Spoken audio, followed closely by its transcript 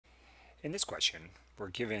In this question, we're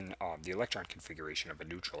given the electron configuration of a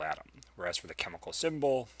neutral atom. We're asked for the chemical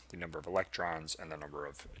symbol, the number of electrons, and the number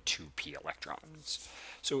of 2p electrons.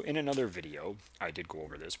 So in another video, I did go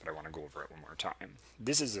over this, but I want to go over it one more time.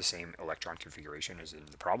 This is the same electron configuration as in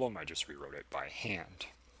the problem. I just rewrote it by hand.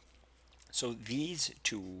 So these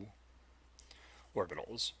two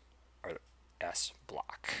orbitals are the S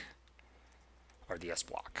block.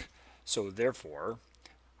 So therefore,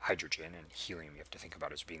 hydrogen and helium, you have to think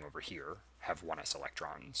about as being over here, have 1s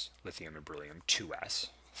electrons. Lithium and beryllium, 2s,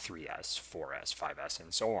 3s, 4s, 5s,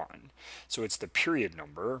 and so on. So it's the period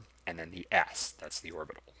number and then the s, that's the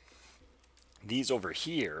orbital. These over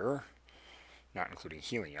here, not including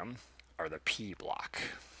helium, are the p block.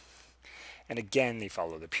 And again, they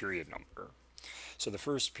follow the period number. So the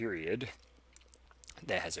first period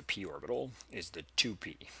that has a p orbital is the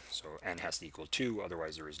 2p. So n has to equal 2,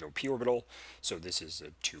 otherwise there is no p orbital. So this is a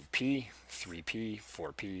 2p, 3p,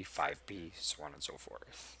 4p, 5p, so on and so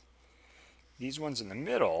forth. These ones in the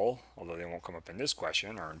middle, although they won't come up in this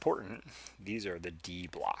question, are important. These are the d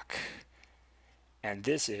block. And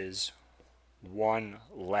this is one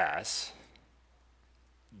less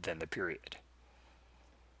than the period.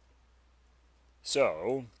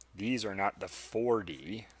 So these are not the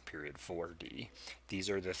 4d, period 4d. These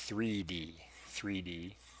are the 3d,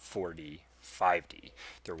 3d, 4d, 5d.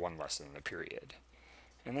 They're one less than the period.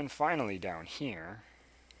 And then finally down here,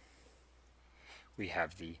 we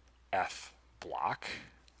have the F block.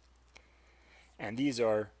 And these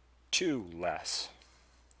are 2 less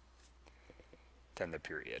than the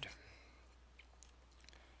period.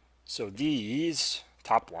 So these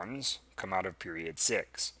top ones come out of period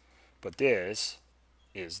 6. But this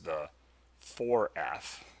is the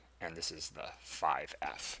 4F, and this is the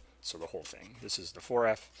 5F. So the whole thing. This is the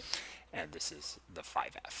 4F, and this is the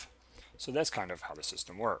 5F. So that's kind of how the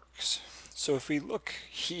system works. So if we look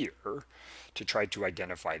here to try to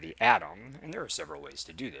identify the atom, and there are several ways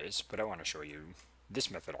to do this, but I want to show you this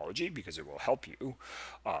methodology because it will help you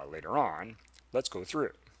later on. Let's go through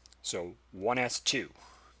it. So 1s2,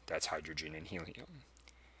 that's hydrogen and helium.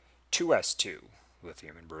 2s2,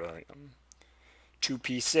 lithium and beryllium.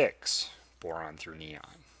 2p6, boron through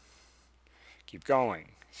neon. Keep going.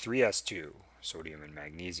 3s2, sodium and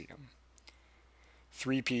magnesium.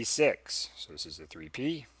 3p6, so this is the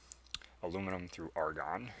 3p, aluminum through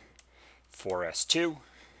argon. 4s2,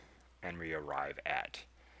 and we arrive at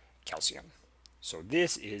calcium. So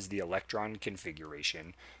this is the electron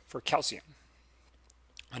configuration for calcium.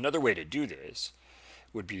 Another way to do this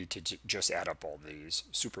would be to just add up all these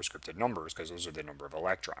superscripted numbers, because those are the number of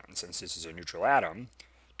electrons. Since this is a neutral atom,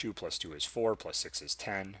 2 plus 2 is 4, plus 6 is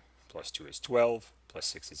 10, plus 2 is 12, plus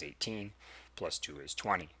 6 is 18, plus 2 is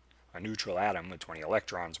 20. A neutral atom with 20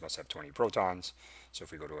 electrons must have 20 protons. So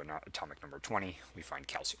if we go to an atomic number 20, we find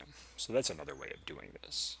calcium. So that's another way of doing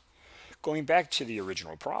this. Going back to the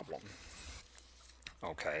original problem,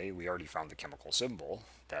 okay, we already found the chemical symbol.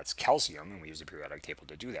 That's calcium, and we use the periodic table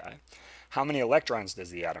to do that. How many electrons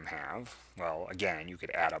does the atom have? Well, again, you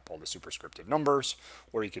could add up all the superscripted numbers,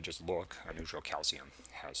 or you could just look. A neutral calcium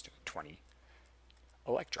has 20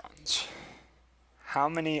 electrons. How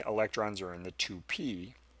many electrons are in the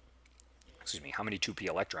 2p? Excuse me, how many 2p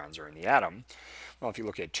electrons are in the atom? Well, if you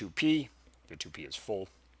look at 2p, the 2p is full,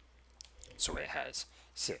 so it has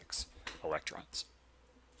 6 electrons.